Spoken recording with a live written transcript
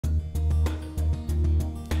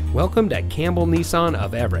Welcome to Campbell Nissan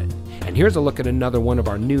of Everett, and here's a look at another one of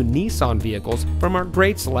our new Nissan vehicles from our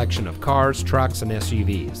great selection of cars, trucks, and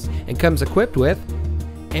SUVs, and comes equipped with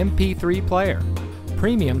MP3 player,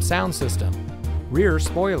 premium sound system, rear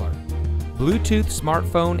spoiler, Bluetooth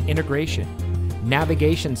smartphone integration,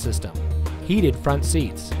 navigation system, heated front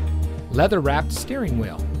seats, leather-wrapped steering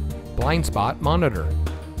wheel, blind spot monitor,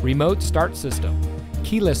 remote start system,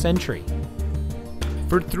 keyless entry.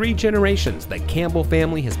 For 3 generations, the Campbell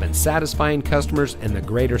family has been satisfying customers in the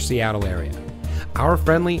greater Seattle area. Our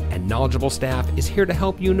friendly and knowledgeable staff is here to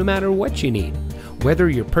help you no matter what you need. Whether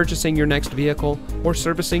you're purchasing your next vehicle or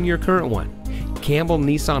servicing your current one, Campbell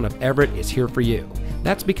Nissan of Everett is here for you.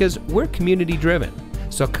 That's because we're community driven.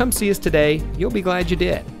 So come see us today, you'll be glad you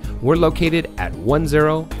did. We're located at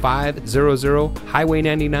 10500 Highway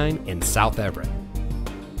 99 in South Everett.